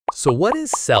So what is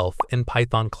self in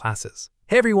Python classes?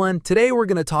 Hey everyone, today we're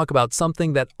going to talk about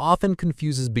something that often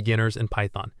confuses beginners in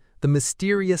Python, the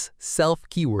mysterious self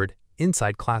keyword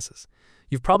inside classes.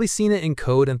 You've probably seen it in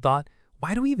code and thought,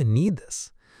 why do we even need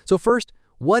this? So first,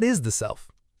 what is the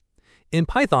self? In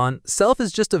Python, self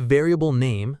is just a variable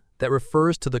name that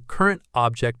refers to the current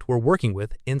object we're working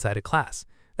with inside a class.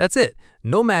 That's it.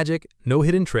 No magic, no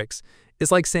hidden tricks.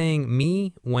 It's like saying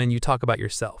me when you talk about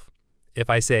yourself. If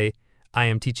I say, I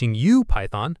am teaching you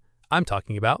Python, I'm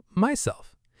talking about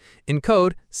myself. In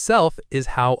code, self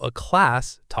is how a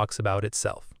class talks about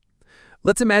itself.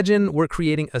 Let's imagine we're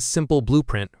creating a simple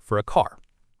blueprint for a car.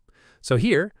 So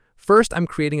here, first I'm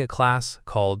creating a class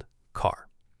called car.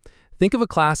 Think of a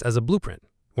class as a blueprint.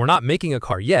 We're not making a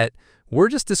car yet, we're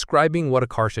just describing what a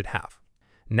car should have.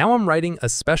 Now I'm writing a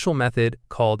special method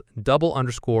called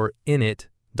 _init_.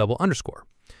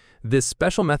 This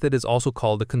special method is also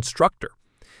called a constructor.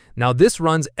 Now this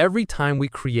runs every time we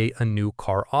create a new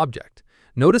car object.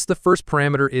 Notice the first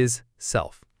parameter is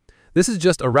self. This is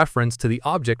just a reference to the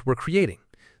object we're creating.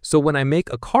 So when I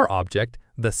make a car object,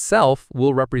 the self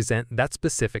will represent that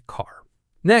specific car.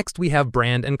 Next, we have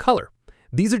brand and color.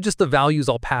 These are just the values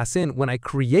I'll pass in when I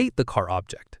create the car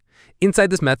object. Inside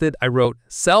this method, I wrote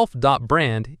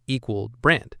self.brand equaled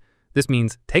brand. This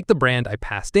means take the brand I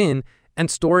passed in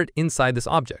and store it inside this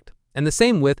object. And the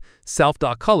same with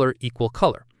self.color equal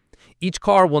color. Each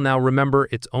car will now remember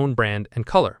its own brand and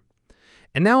color.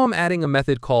 And now I'm adding a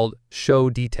method called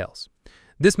showDetails.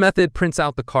 This method prints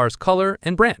out the car's color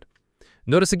and brand.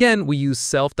 Notice again, we use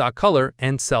self.color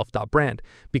and self.brand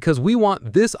because we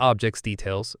want this object's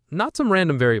details, not some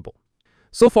random variable.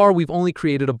 So far, we've only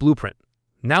created a blueprint.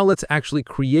 Now let's actually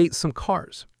create some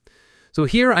cars. So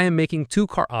here I am making two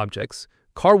car objects,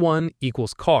 car1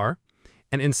 equals car,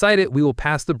 and inside it we will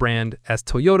pass the brand as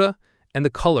Toyota and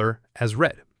the color as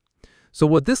red. So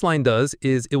what this line does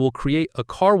is it will create a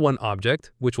car1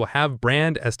 object, which will have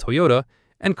brand as Toyota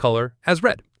and color as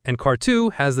red. And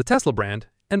car2 has the Tesla brand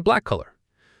and black color.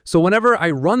 So whenever I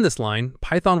run this line,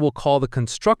 Python will call the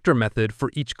constructor method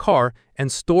for each car and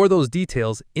store those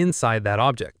details inside that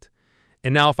object.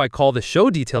 And now if I call the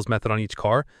showDetails method on each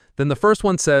car, then the first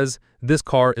one says this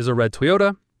car is a red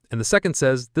Toyota, and the second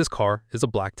says this car is a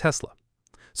black Tesla.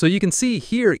 So you can see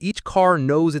here each car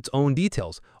knows its own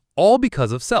details, all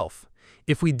because of self.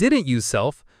 If we didn't use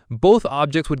self, both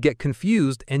objects would get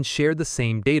confused and share the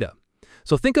same data.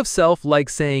 So think of self like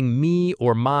saying me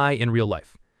or my in real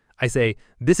life. I say,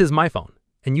 this is my phone,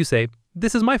 and you say,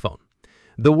 this is my phone.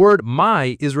 The word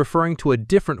my is referring to a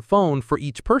different phone for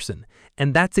each person,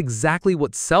 and that's exactly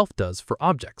what self does for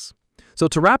objects. So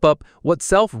to wrap up, what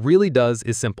self really does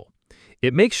is simple.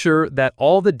 It makes sure that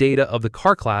all the data of the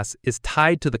car class is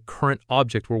tied to the current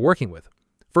object we're working with.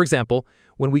 For example,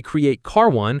 when we create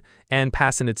car1 and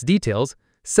pass in its details,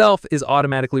 self is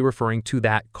automatically referring to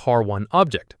that car1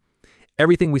 object.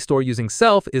 Everything we store using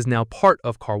self is now part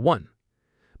of car1.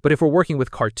 But if we're working with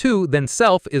car2, then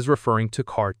self is referring to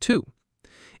car2.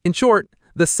 In short,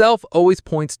 the self always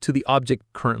points to the object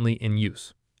currently in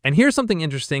use. And here's something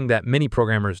interesting that many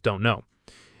programmers don't know.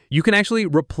 You can actually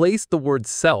replace the word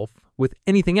self with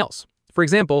anything else. For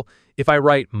example, if I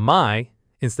write my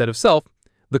instead of self,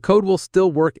 the code will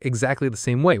still work exactly the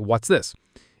same way. Watch this.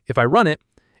 If I run it,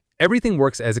 everything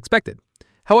works as expected.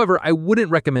 However, I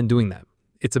wouldn't recommend doing that.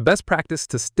 It's a best practice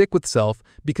to stick with self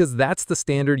because that's the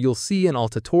standard you'll see in all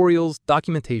tutorials,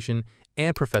 documentation,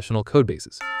 and professional code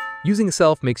bases. Using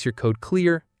self makes your code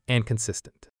clear and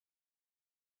consistent.